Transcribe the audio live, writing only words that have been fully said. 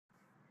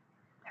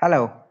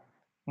Hello,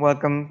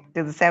 welcome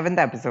to the seventh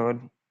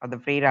episode of the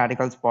Free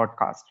Radicals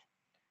podcast.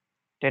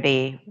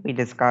 Today we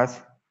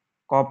discuss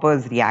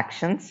copper's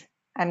reactions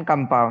and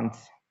compounds.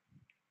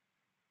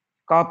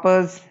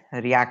 Copper's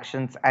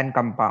reactions and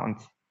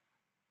compounds.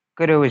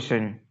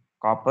 Corrosion,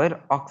 copper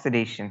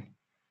oxidation.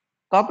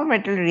 Copper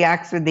metal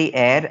reacts with the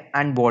air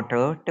and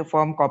water to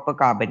form copper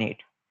carbonate.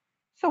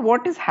 So,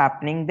 what is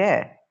happening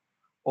there?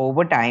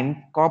 Over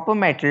time, copper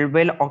metal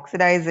will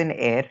oxidize in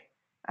air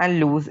and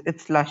lose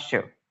its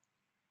luster.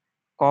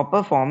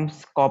 Copper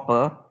forms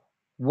copper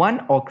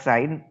 1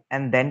 oxide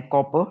and then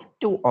copper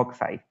 2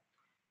 oxide,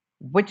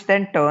 which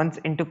then turns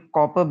into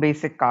copper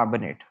basic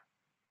carbonate.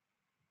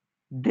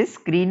 This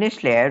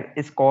greenish layer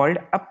is called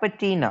a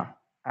patina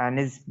and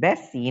is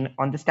best seen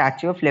on the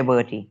Statue of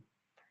Liberty.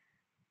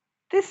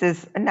 This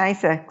is a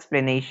nice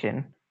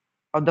explanation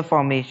of the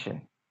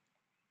formation.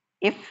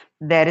 If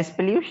there is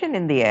pollution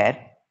in the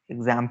air,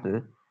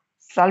 example,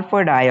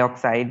 sulfur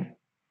dioxide,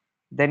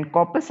 then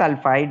copper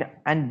sulfide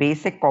and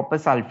basic copper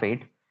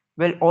sulfate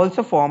will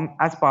also form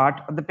as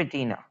part of the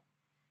patina.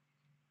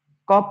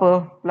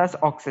 Copper plus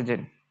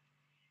oxygen.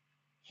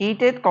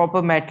 Heated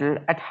copper metal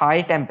at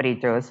high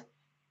temperatures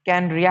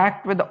can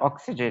react with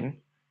oxygen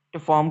to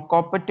form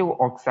copper 2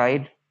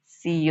 oxide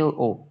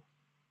CuO.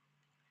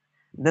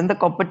 Then the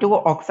copper 2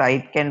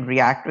 oxide can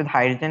react with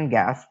hydrogen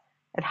gas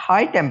at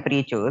high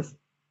temperatures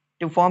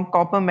to form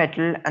copper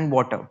metal and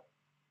water.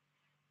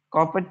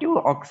 Copper 2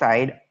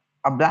 oxide,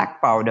 a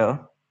black powder,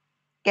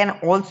 can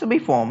also be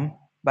formed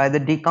by the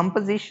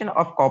decomposition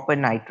of copper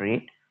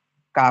nitrate,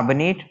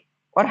 carbonate,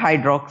 or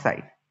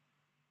hydroxide.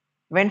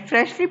 When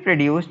freshly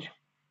produced,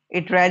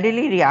 it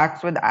readily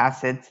reacts with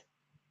acids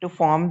to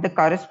form the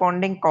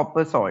corresponding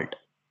copper salt.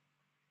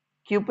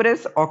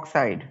 Cuprous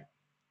oxide,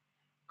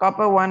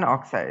 copper 1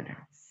 oxide,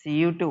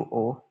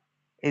 Cu2O,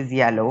 is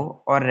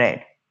yellow or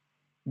red,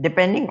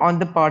 depending on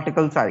the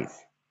particle size.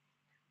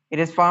 It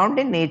is found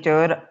in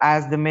nature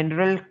as the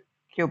mineral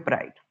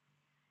cuprite.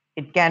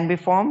 It can be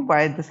formed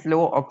by the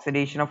slow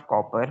oxidation of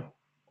copper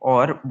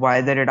or by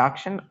the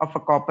reduction of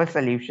a copper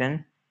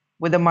solution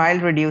with a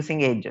mild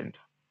reducing agent.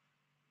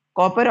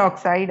 Copper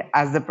oxide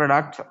as the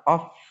product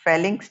of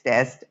Felling's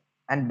test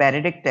and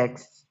Benedict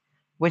tests,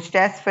 which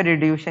test for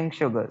reducing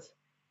sugars.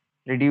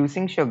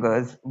 Reducing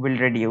sugars will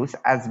reduce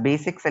as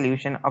basic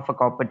solution of a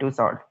copper 2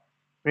 salt,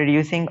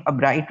 producing a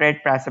bright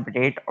red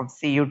precipitate of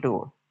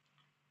Cu2O.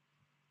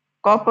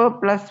 Copper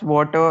plus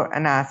water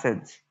and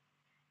acids.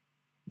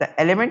 The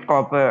element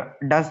copper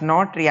does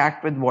not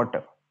react with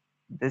water.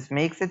 This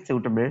makes it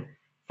suitable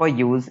for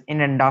use in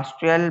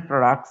industrial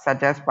products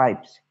such as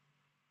pipes.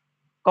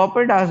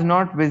 Copper does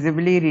not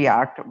visibly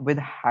react with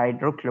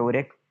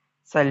hydrochloric,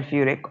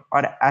 sulfuric,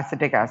 or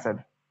acetic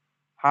acid.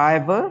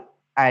 However,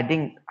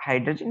 adding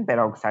hydrogen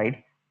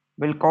peroxide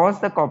will cause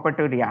the copper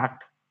to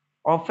react,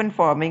 often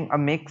forming a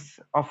mix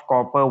of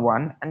copper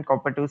 1 and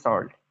copper 2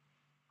 salt.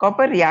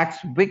 Copper reacts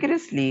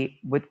vigorously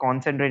with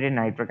concentrated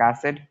nitric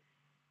acid,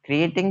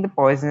 creating the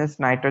poisonous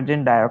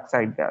nitrogen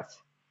dioxide gas.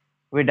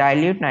 With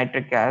dilute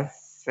nitric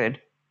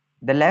acid,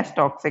 the less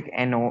toxic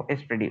NO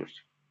is produced.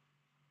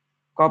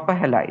 Copper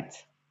halides.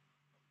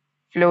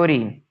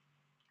 Fluorine,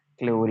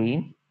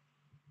 chlorine,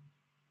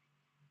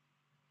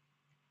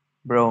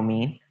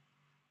 bromine.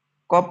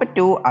 Copper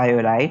 2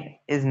 iodide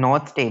is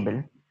not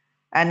stable,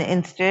 and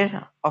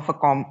instead of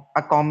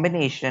a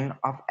combination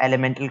of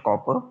elemental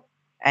copper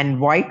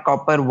and white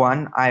copper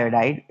 1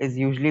 iodide is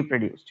usually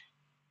produced.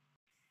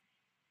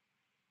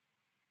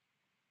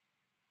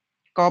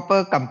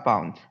 Copper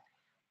compounds.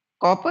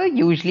 Copper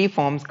usually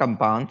forms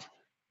compounds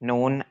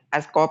known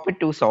as copper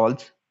 2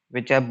 salts,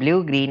 which are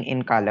blue-green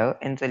in color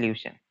in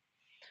solution.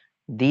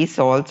 These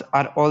salts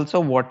are also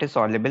water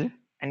soluble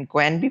and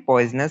can be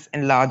poisonous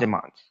in large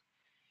amounts.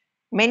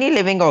 Many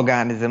living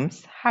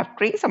organisms have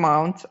trace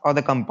amounts of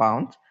the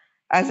compounds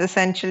as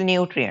essential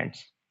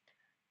nutrients.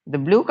 The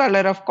blue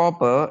color of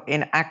copper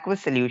in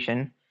aqueous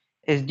solution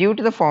is due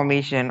to the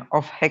formation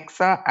of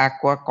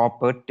hexa-aqua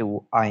copper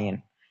 2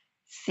 ion,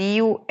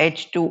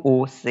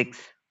 CuH2O6.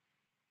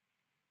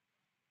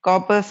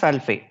 Copper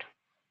sulfate.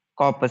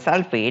 Copper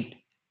sulfate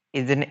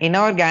is an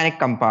inorganic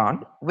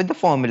compound with the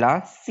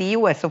formula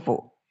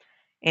CuSO4.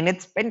 In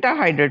its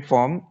pentahydrate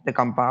form, the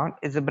compound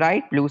is a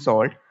bright blue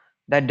salt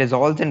that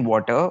dissolves in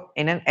water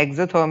in an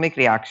exothermic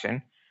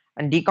reaction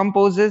and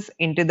decomposes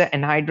into the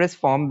anhydrous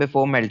form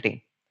before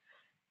melting.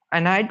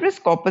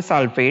 Anhydrous copper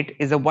sulfate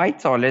is a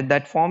white solid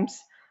that forms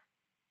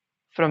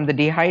from the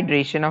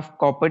dehydration of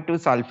copper 2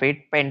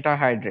 sulfate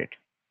pentahydrate.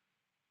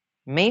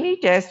 Many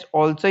tests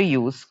also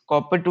use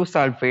copper 2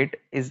 sulfate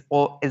is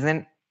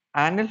an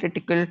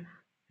analytical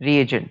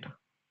reagent.